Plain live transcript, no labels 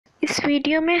इस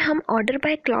वीडियो में हम ऑर्डर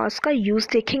बाय क्लॉज का यूज़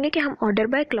देखेंगे कि हम ऑर्डर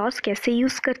बाय क्लॉज कैसे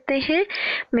यूज़ करते हैं।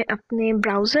 मैं अपने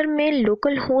ब्राउज़र में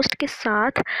लोकल होस्ट के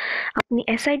साथ अपनी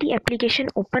SID एप्लीकेशन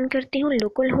ओपन करती हूँ।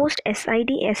 Local host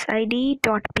SID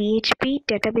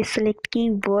database select की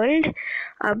वर्ल्ड।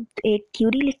 अब एक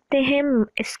क्यूरी लिखते हैं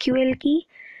SQL की,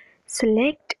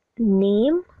 सेलेक्ट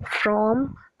नेम फ्रॉम,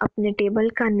 अपने टेबल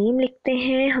का नेम लिखते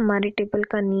हैं। हमारे टेबल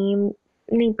का नेम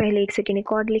नहीं, पहले एक सेकेंड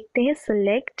रिकॉर्ड लिखते हैं।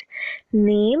 Select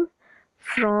name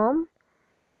from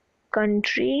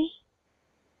country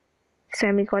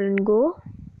semicolon गो।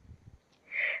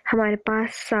 हमारे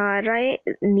पास सारा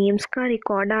नेम्स का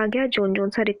रिकॉर्ड आ गया, जोन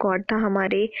सा रिकॉर्ड था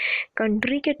हमारे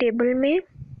कंट्री के टेबल में।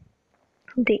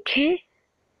 देखें,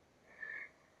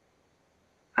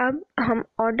 अब हम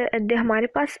ऑर्डर, हमारे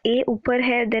पास A ऊपर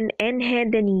है, देन N है,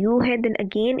 देन U है, देन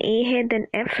अगेन A है, देन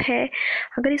F है।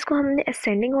 अगर इसको हमने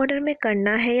असेंडिंग ऑर्डर में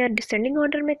करना है या डिसेंडिंग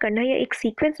ऑर्डर में करना है या एक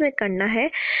सीक्वेंस में करना है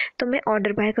तो मैं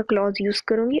ऑर्डर बाय का क्लॉज यूज़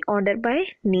करूँगी, ऑर्डर बाय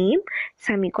नेम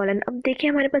सेमीकोलन। अब देखिए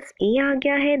हमारे पास A आ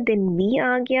गया है, देन B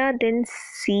आ गया, देन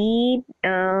C,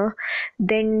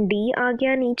 देन D आ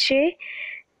गया नीचे।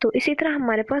 तो इसी तरह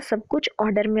हमारे पास सब कुछ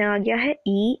ऑर्डर में आ गया है,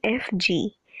 EFG।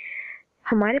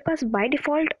 हमारे पास बाय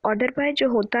डिफ़ॉल्ट ऑर्डर बाय जो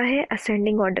होता है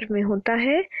असेंडिंग ऑर्डर में होता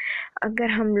है। अगर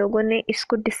हम लोगों ने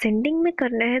इसको डिसेंडिंग में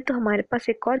करना है तो हमारे पास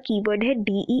एक और कीवर्ड है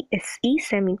DESE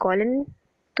सेमीकोलन।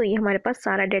 तो ये हमारे पास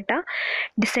सारा डाटा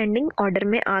डिसेंडिंग ऑर्डर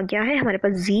में आ गया है। हमारे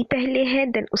पास Z पहले है,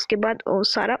 देन उसके बाद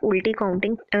सारा उल्टी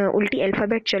काउंटिंग, उल्टी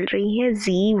अल्फ़ाबेट चल रही है,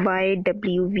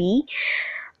 ZYWV।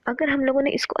 अगर हम लोगों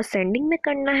ने इसको असेंडिंग में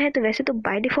करना है तो वैसे तो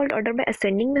by default order by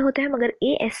ascending में होता है, मगर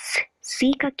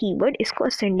ASC का कीवर्ड इसको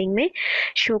असेंडिंग में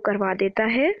शो करवा देता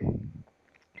है।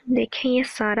 देखें ये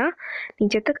सारा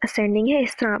नीचे तक असेंडिंग है।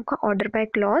 इस तरह आपका ऑर्डर बाय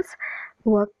क्लॉज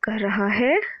वर्क कर रहा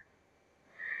है।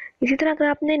 इसी तरह अगर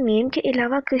आपने नेम के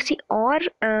अलावा किसी और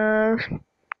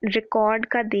रिकॉर्ड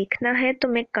का देखना है तो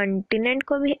मैं कंटिनेंट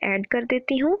को भी ऐड कर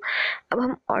देती हूँ। अब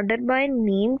हम ऑर्डर बाय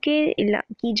नेम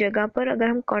की जगह पर अगर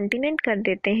हम कॉन्टिनेंट कर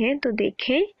देते हैं तो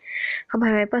देखें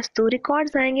हमारे पास दो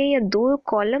रिकॉर्ड्स आएंगे या दो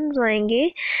कॉलम्स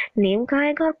आएंगे। नेम का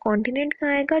आएगा और कॉन्टिनेंट का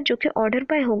आएगा, जो कि ऑर्डर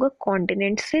बाय होगा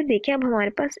कॉन्टिनेंट से। देखिए अब हमारे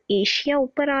पास एशिया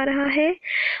ऊपर आ रहा है,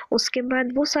 उसके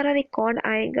बाद वो सारा रिकॉर्ड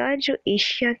आएगा जो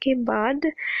एशिया के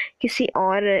बाद किसी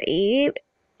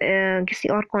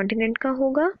और कॉन्टिनेंट का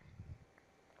होगा।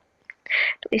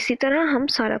 तो इसी तरह हम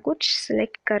सारा कुछ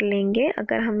सिलेक्ट कर लेंगे।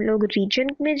 अगर हम लोग रीजन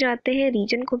में जाते हैं,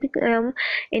 रीजन को भी हम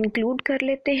इंक्लूड कर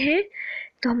लेते हैं।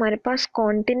 तो हमारे पास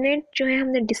कॉन्टिनेंट जो है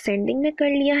हमने डिसेंडिंग में कर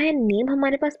लिया है, नेम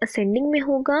हमारे पास असेंडिंग में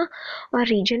होगा और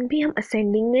रीजन भी हम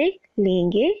असेंडिंग में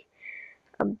लेंगे।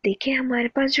 अब देखिए हमारे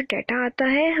पास जो डाटा आता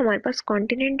है, हमारे पास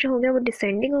कॉन्टिनेंट जो हो गया वो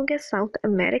डिसेंडिंग हो गया, साउथ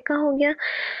अमेरिका हो गया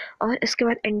और इसके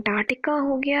बाद एंटार्क्टिका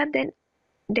हो गया।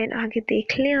 देन आगे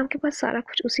देख लें, आपके पास सारा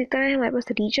कुछ उसी तरह है। हमारे पास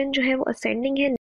रीजन जो है वो असेंडिंग है।